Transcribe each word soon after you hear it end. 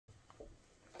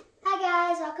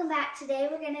welcome back. Today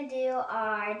we're going to do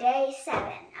our day 7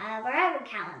 of our advent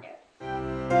calendar.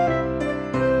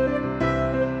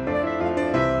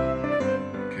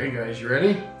 Okay guys, you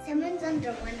ready? Someone's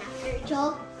under 1 after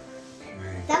Rachel.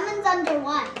 Someone's under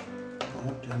 1.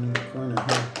 Up down in the corner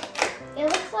here. It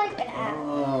looks like an apple.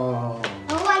 Oh.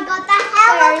 Oh, I got the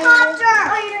helicopter!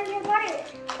 Oh, you didn't get part of it.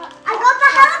 I got the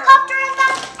helicopter and the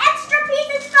extra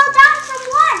pieces fell down from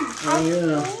 1. Oh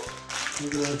yeah. We're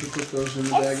going to have to put those in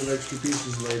the bag of extra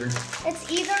pieces later. It's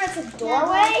either a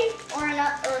doorway or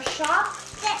a shop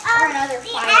or another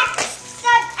fire.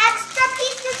 The extra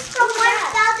pieces from 1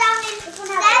 fell down in 7.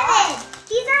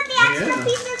 These are the extra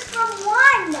pieces from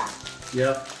 1.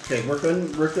 Yep. Okay, work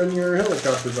on your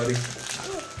helicopter, buddy.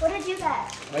 Ooh, what did you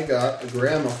get? I got a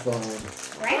Grammaphone.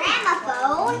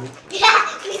 Grammaphone? Yeah,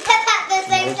 we said that at the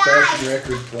same time.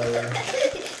 Record player.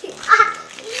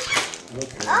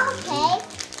 Okay.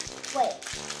 Wait.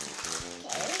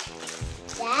 Okay.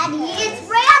 Daddy, it's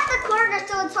right at the corner,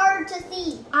 so it's hard to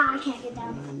see. I can't get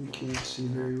down. You can't see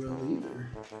very well either.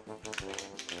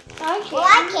 I can. Well, I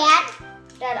can.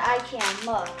 Dad, I can.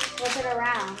 Look. Flip it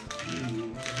around.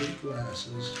 Big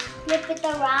glasses. Flip it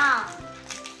around.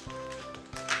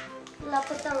 Flip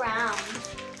it around.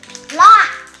 Flap.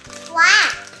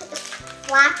 Flap.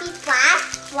 Flappy flap.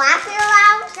 Flap it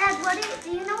around. Dad, do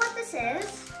you know what this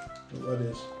is? What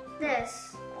is? This.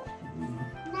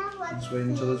 Let's wait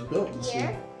until it's built and see.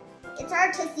 It's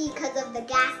hard to see because of the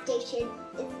gas station.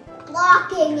 It's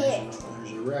blocking it.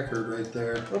 There's a record right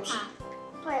there. Oops.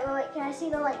 Wait. Can I see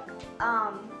the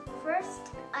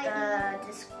first the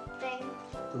disc thing?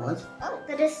 The what? Oh,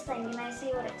 the disc thing. Can I see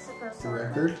what it's supposed to The look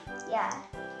record? like? Yeah.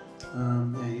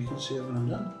 Yeah, you can see it when I'm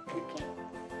done. Okay.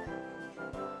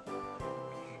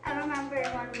 I remember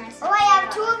one of my. Oh, I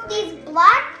have 2 of these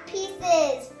black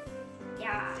pieces.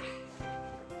 Yeah.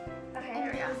 Okay,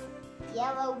 there we go.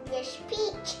 Yellowish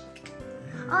peach.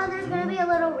 Oh, there's gonna be a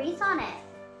little wreath on it.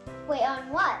 Wait, on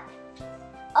what?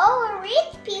 Oh, a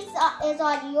wreath piece is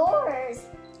on yours.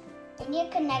 And you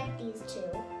connect these 2.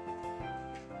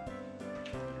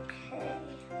 Okay.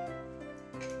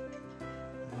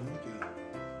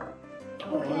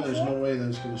 Oh, there's no way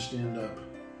that's going to stand up.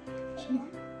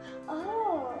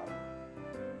 Oh.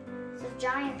 It's a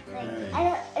giant thing.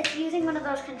 Right. It's using one of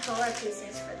those controller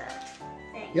pieces for the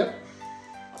thing. Yep.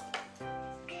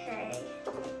 Okay.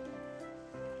 Okay.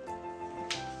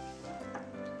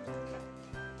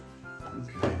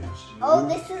 Oh,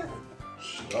 this is...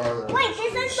 Star Wars. Wait,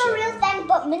 this is the real thing,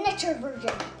 but miniature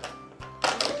version.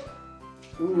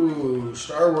 Ooh,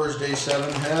 Star Wars Day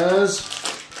 7 has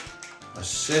a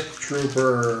Sith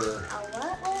Trooper.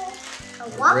 A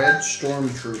what? A red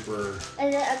Stormtrooper.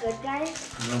 Is it a good guy?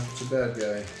 Nope, it's a bad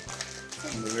guy.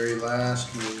 In the very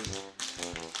last movie.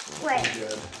 Wait,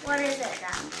 what is it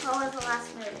then? What was the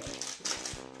last movie?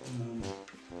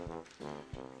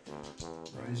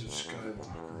 Rise of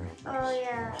Skywalker. Oh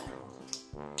yeah.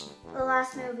 The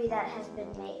last movie that has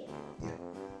been made. Yeah.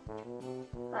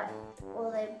 But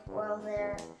will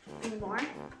there be more?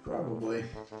 Probably.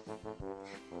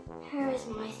 Here is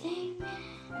my thing.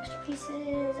 Extra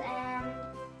pieces and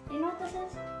you know what this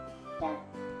is? Yeah.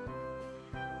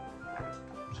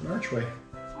 It's an archway.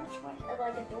 Archway.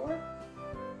 Like a door?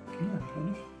 Yeah, kind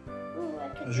of. Ooh,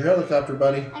 There's your helicopter,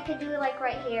 buddy. I could do it like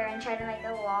right here and try to make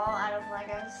a wall out of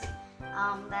Legos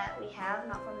that we have,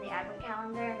 not from the advent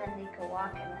calendar, and then they could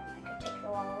walk and then I could take the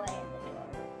wall away and the door,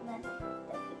 and then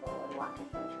the people would walk in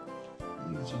front of me. I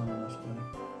think it's on enough, buddy.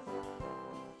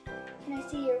 Can I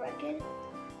see your record?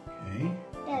 Okay.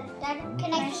 Dad,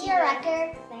 can I see your record?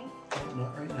 Thing?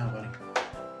 Not right now, buddy.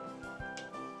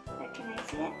 Can I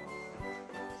see it?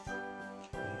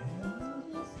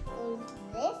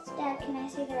 This? Dad, can I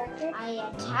see the record? I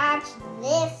attached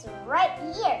this right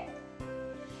here.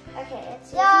 Okay,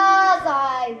 it's Yes,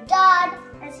 I'm done.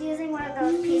 It's using one of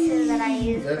those pieces that I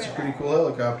use. That's a pretty cool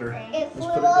helicopter. It flew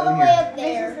put it all the down way here. up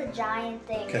there. This is a giant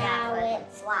thing. Okay. Now Yeah,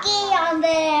 it's ski on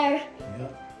there.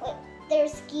 Yep. Wait,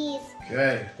 there's skis.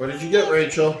 Okay, what did you get,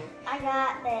 Rachel? I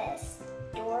got this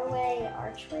doorway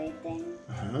archway thing.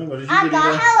 What did you I get, got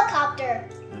a Eva? helicopter.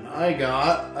 And I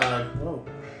got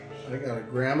a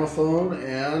Grammaphone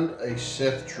and a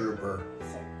Sith Trooper.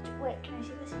 Wait, can I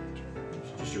see this?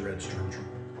 It's just a red Stormtrooper.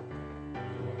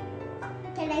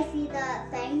 Can I see the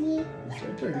thingy? It's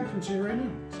right there. You can see it right now.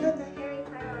 Show the Harry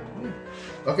Potter.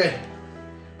 Okay.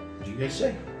 What do you guys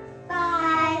say?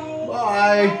 Bye.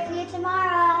 Bye. See you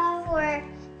tomorrow for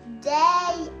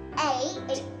day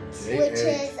 8, which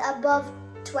is above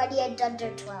 20 and under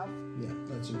 12. Yeah,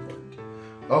 that's important.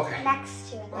 Okay. Next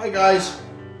to it. Bye, guys.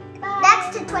 Bye.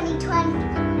 Next to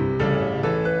 2020.